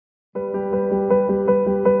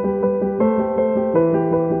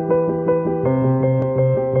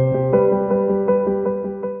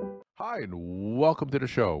welcome to the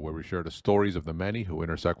show where we share the stories of the many who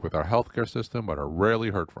intersect with our healthcare system but are rarely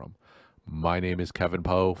heard from. My name is Kevin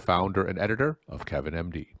Poe, founder and editor of Kevin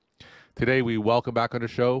MD. Today we welcome back on the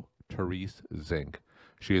show Therese Zink.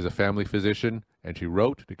 She is a family physician and she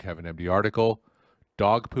wrote the Kevin MD article,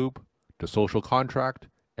 Dog Poop, the Social Contract,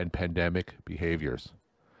 and Pandemic Behaviors.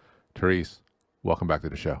 Therese, welcome back to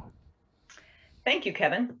the show. Thank you,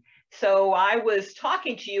 Kevin. So I was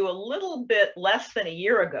talking to you a little bit less than a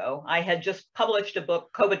year ago. I had just published a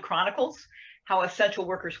book, COVID Chronicles, How Essential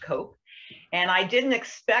Workers Cope. And I didn't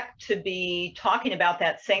expect to be talking about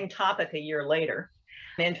that same topic a year later.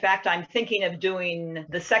 In fact, I'm thinking of doing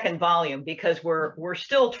the second volume because we're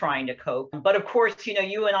still trying to cope. But of course,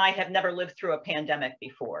 you and I have never lived through a pandemic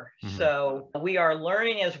before. Mm-hmm. So we are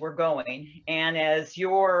learning as we're going. And as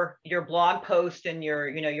your blog post and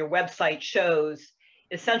your website shows,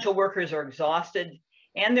 essential workers are exhausted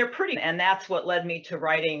and they're pretty, and that's what led me to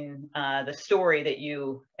writing the story that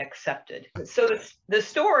you accepted. So the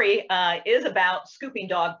story is about scooping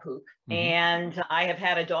dog poop. Mm-hmm. And I have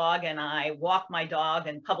had a dog and I walk my dog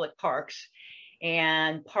in public parks.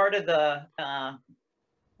 And part of the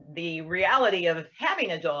reality of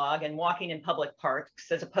having a dog and walking in public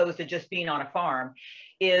parks, as opposed to just being on a farm,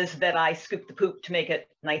 is that I scoop the poop to make it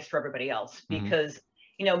nice for everybody else. Mm-hmm. Because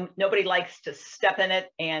nobody likes to step in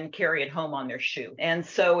it and carry it home on their shoe. And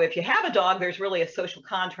so if you have a dog, there's really a social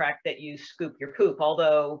contract that you scoop your poop.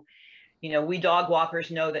 Although, we dog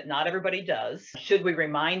walkers know that not everybody does. Should we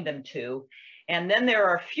remind them to? And then there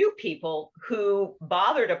are a few people who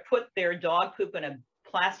bother to put their dog poop in a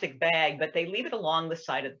plastic bag, but they leave it along the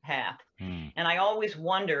side of the path. Mm. And I always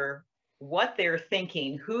wonder what they're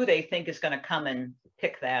thinking, who they think is going to come and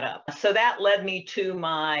pick that up. So that led me to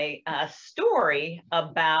my story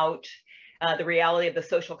about the reality of the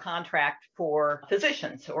social contract for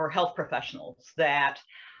physicians or health professionals, that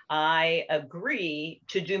I agree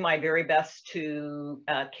to do my very best to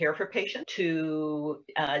care for patients, to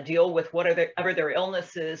deal with whatever their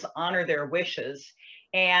illnesses, honor their wishes,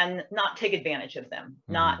 and not take advantage of them,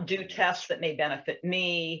 mm-hmm. not do tests that may benefit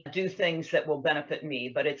me, do things that will benefit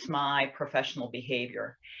me, but it's my professional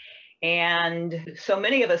behavior. And so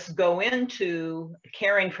many of us go into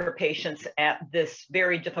caring for patients at this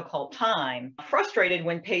very difficult time, frustrated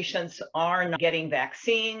when patients are not getting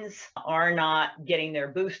vaccines, are not getting their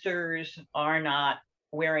boosters, are not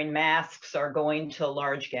wearing masks, are going to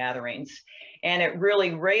large gatherings. And it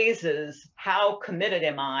really raises how committed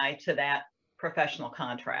am I to that professional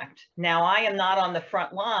contract. Now, I am not on the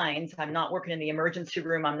front lines. I'm not working in the emergency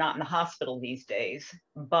room. I'm not in the hospital these days,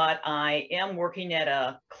 but I am working at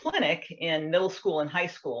a clinic in middle school and high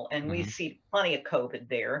school, and we see plenty of COVID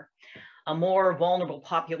there, a more vulnerable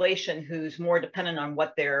population who's more dependent on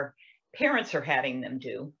what their parents are having them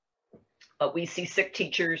do. But we see sick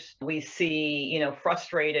teachers, we see,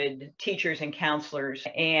 frustrated teachers and counselors,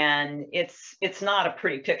 and it's not a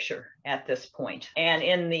pretty picture at this point. And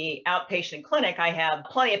in the outpatient clinic, I have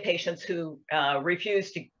plenty of patients who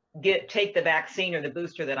refuse to take the vaccine or the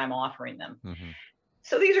booster that I'm offering them. Mm-hmm.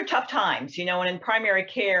 So these are tough times, and in primary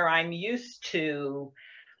care, I'm used to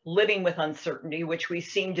living with uncertainty, which we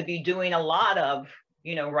seem to be doing a lot of,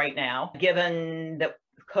 right now, given that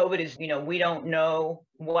COVID is, we don't know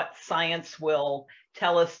what science will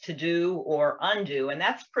tell us to do or undo, and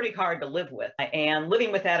that's pretty hard to live with. And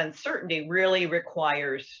living with that uncertainty really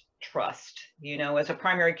requires trust. As a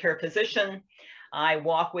primary care physician, I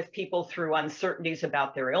walk with people through uncertainties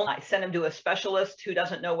about their illness. I send them to a specialist who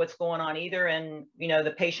doesn't know what's going on either, and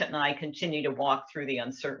the patient and I continue to walk through the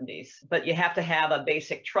uncertainties. But you have to have a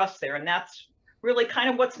basic trust there, and that's really kind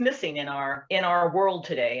of what's missing in our world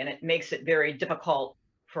today, and it makes it very difficult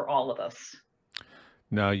for all of us.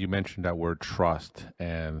 Now, you mentioned that word trust,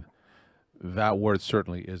 and that word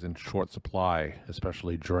certainly is in short supply,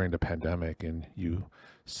 especially during the pandemic. And you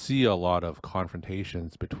see a lot of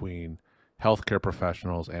confrontations between healthcare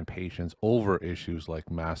professionals and patients over issues like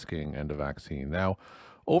masking and the vaccine. Now,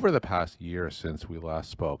 over the past year since we last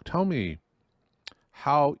spoke, tell me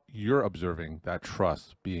how you're observing that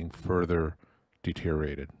trust being further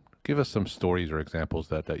deteriorated. Give us some stories or examples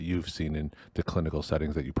that you've seen in the clinical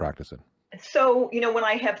settings that you practice in. So, when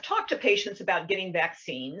I have talked to patients about getting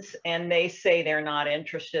vaccines and they say they're not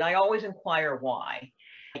interested, I always inquire why.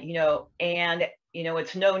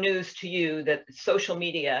 It's no news to you that social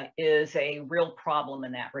media is a real problem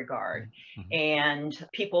in that regard. Mm-hmm. And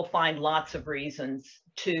people find lots of reasons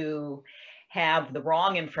to have the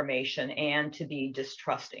wrong information and to be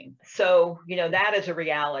distrusting. So, that is a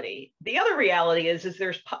reality. The other reality is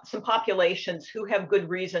there's some populations who have good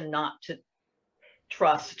reason not to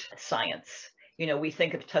trust science. We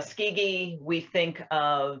think of Tuskegee, we think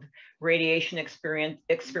of radiation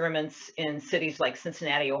experiments in cities like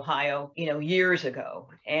Cincinnati, Ohio, years ago.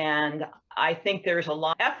 And I think there's a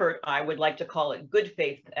lot of effort, I would like to call it good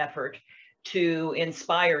faith effort, to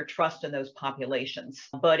inspire trust in those populations.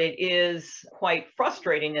 But it is quite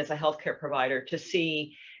frustrating as a healthcare provider to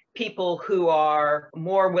see people who are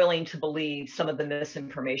more willing to believe some of the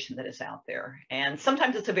misinformation that is out there. And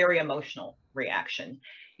sometimes it's a very emotional reaction.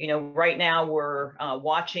 Right now we're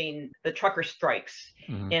watching the trucker strikes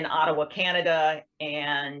in Ottawa, Canada,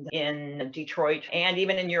 and in Detroit, and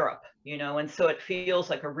even in Europe, and so it feels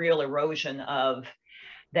like a real erosion of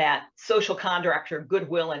that social contract or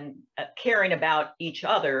goodwill and caring about each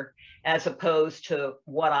other as opposed to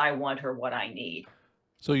what I want or what I need.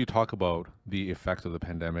 So you talk about the effects of the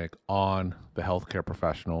pandemic on the healthcare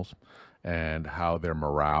professionals and how their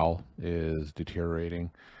morale is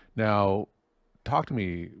deteriorating. Now, talk to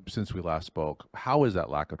me, since we last spoke, how is that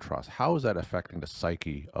lack of trust? How is that affecting the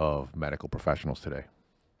psyche of medical professionals today?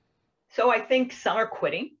 So I think some are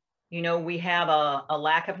quitting. We have a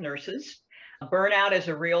lack of nurses. Burnout is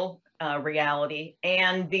a real reality.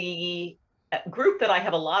 And the group that I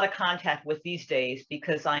have a lot of contact with these days,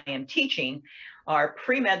 because I am teaching, are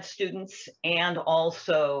pre-med students and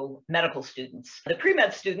also medical students. The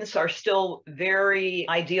pre-med students are still very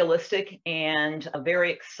idealistic and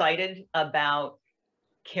very excited about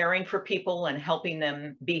caring for people and helping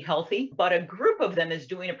them be healthy. But a group of them is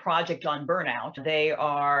doing a project on burnout. They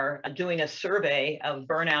are doing a survey of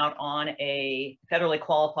burnout on a federally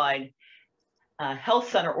qualified health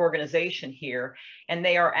center organization here. And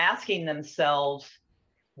they are asking themselves,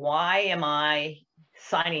 why am I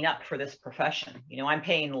signing up for this profession? I'm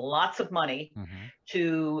paying lots of money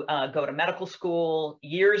to go to medical school,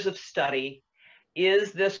 years of study.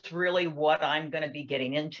 Is this really what I'm going to be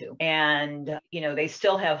getting into? And, they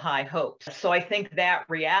still have high hopes. So I think that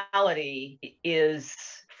reality is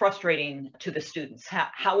frustrating to the students.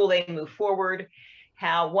 How will they move forward?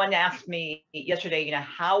 One asked me yesterday,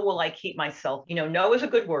 how will I keep myself, no is a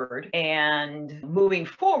good word. And moving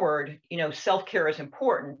forward, self-care is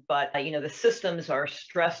important, but, the systems are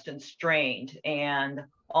stressed and strained and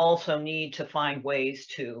also need to find ways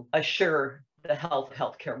to assure the health of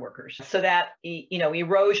healthcare workers. So that,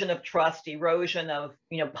 erosion of trust, erosion of,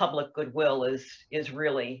 public goodwill is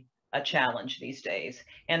really a challenge these days.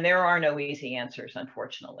 And there are no easy answers,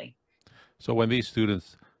 unfortunately. So when these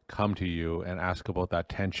students come to you and ask about that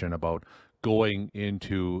tension about going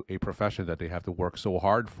into a profession that they have to work so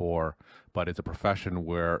hard for, but it's a profession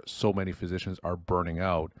where so many physicians are burning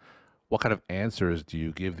out, what kind of answers do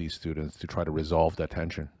you give these students to try to resolve that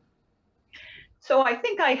tension? So I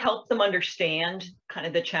think I help them understand kind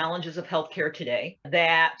of the challenges of healthcare today,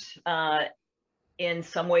 that in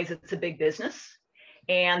some ways it's a big business,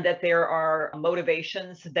 and that there are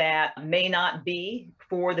motivations that may not be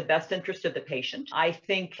for the best interest of the patient. I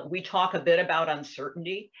think we talk a bit about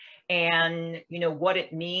uncertainty and, what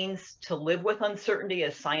it means to live with uncertainty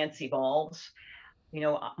as science evolves.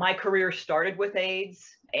 My career started with AIDS,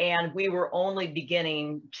 and we were only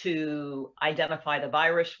beginning to identify the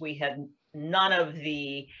virus. We had none of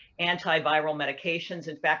the antiviral medications.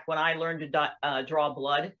 In fact, when I learned to draw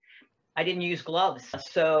blood, I didn't use gloves.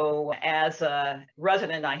 So as a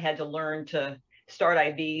resident, I had to learn to start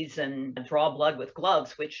IVs and draw blood with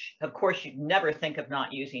gloves, which of course you'd never think of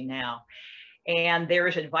not using now. And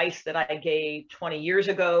there's advice that I gave 20 years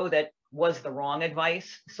ago that was the wrong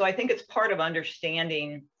advice. So I think it's part of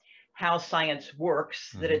understanding how science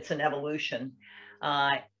works, that it's an evolution,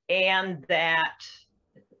 and that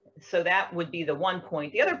so that would be the one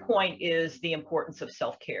point. The other point is the importance of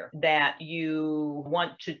self-care, that you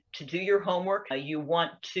want to do your homework. You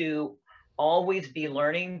want to always be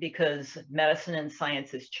learning because medicine and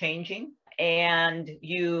science is changing. And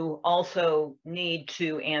you also need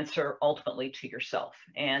to answer ultimately to yourself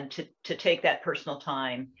and to take that personal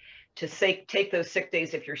time to take those sick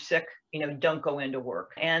days. If you're sick, don't go into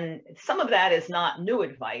work. And some of that is not new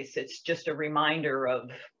advice. It's just a reminder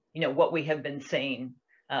of, what we have been saying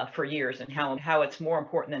for years, and how it's more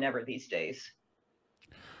important than ever these days.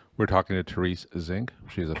 We're talking to Therese Zink.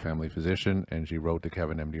 She's a family physician, and she wrote the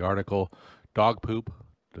Kevin MD article, Dog Poop,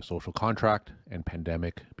 the Social Contract, and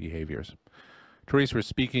Pandemic Behaviors. Therese, we're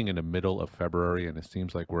speaking in the middle of February, and it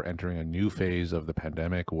seems like we're entering a new phase of the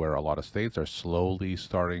pandemic where a lot of states are slowly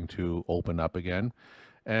starting to open up again.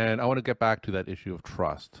 And I want to get back to that issue of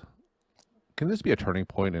trust. Can this be a turning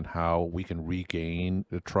point in how we can regain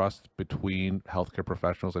the trust between healthcare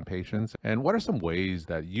professionals and patients? And what are some ways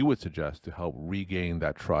that you would suggest to help regain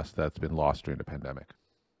that trust that's been lost during the pandemic?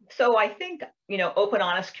 So I think, open,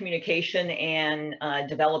 honest communication and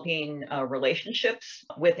developing relationships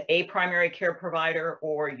with a primary care provider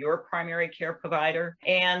or your primary care provider,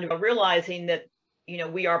 and realizing that,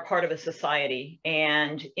 we are part of a society.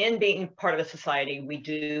 And in being part of a society, we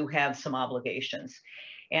do have some obligations.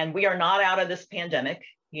 And we are not out of this pandemic.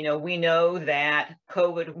 We know that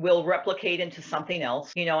COVID will replicate into something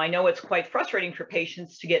else. I know it's quite frustrating for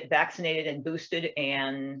patients to get vaccinated and boosted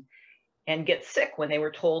and get sick when they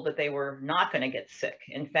were told that they were not going to get sick.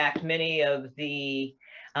 In fact, many of the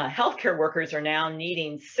healthcare workers are now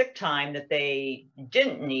needing sick time that they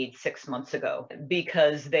didn't need 6 months ago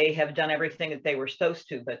because they have done everything that they were supposed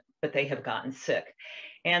to, but they have gotten sick.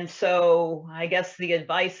 And so I guess the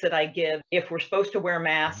advice that I give, if we're supposed to wear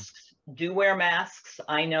masks, do wear masks.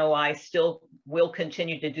 I know I still will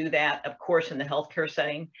continue to do that, of course, in the healthcare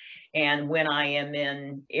setting. And when I am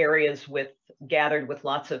in areas gathered with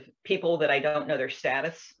lots of people that I don't know their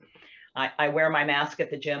status, I wear my mask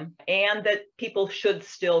at the gym. And that people should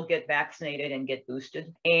still get vaccinated and get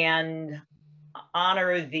boosted and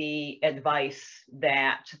honor the advice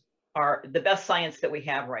that the best science that we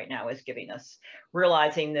have right now is giving us,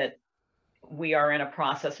 realizing that we are in a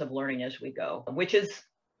process of learning as we go, which is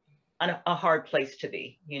a hard place to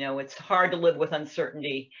be. It's hard to live with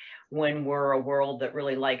uncertainty when we're a world that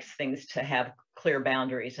really likes things to have clear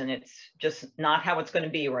boundaries, and it's just not how it's going to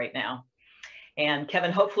be right now. And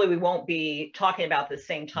Kevin, hopefully we won't be talking about the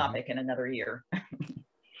same topic in another year.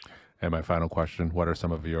 And my final question, what are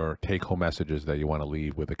some of your take-home messages that you want to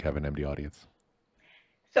leave with the Kevin MD audience?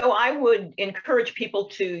 So I would encourage people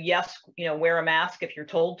to, yes, wear a mask if you're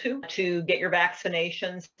told to get your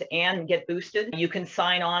vaccinations and get boosted. You can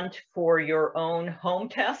sign on for your own home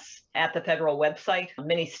tests at the federal website.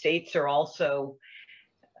 Many states are also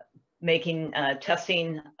making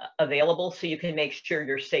testing available, so you can make sure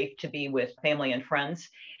you're safe to be with family and friends.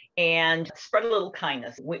 And spread a little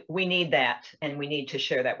kindness. We need that, and we need to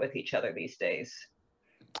share that with each other these days.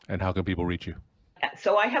 And how can people reach you?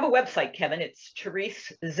 So I have a website, Kevin. It's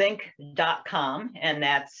theresezink.com, and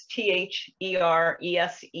that's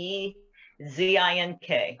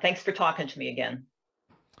ThereseZink. Thanks for talking to me again.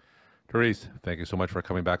 Therese, thank you so much for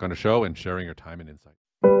coming back on the show and sharing your time and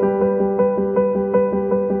insight.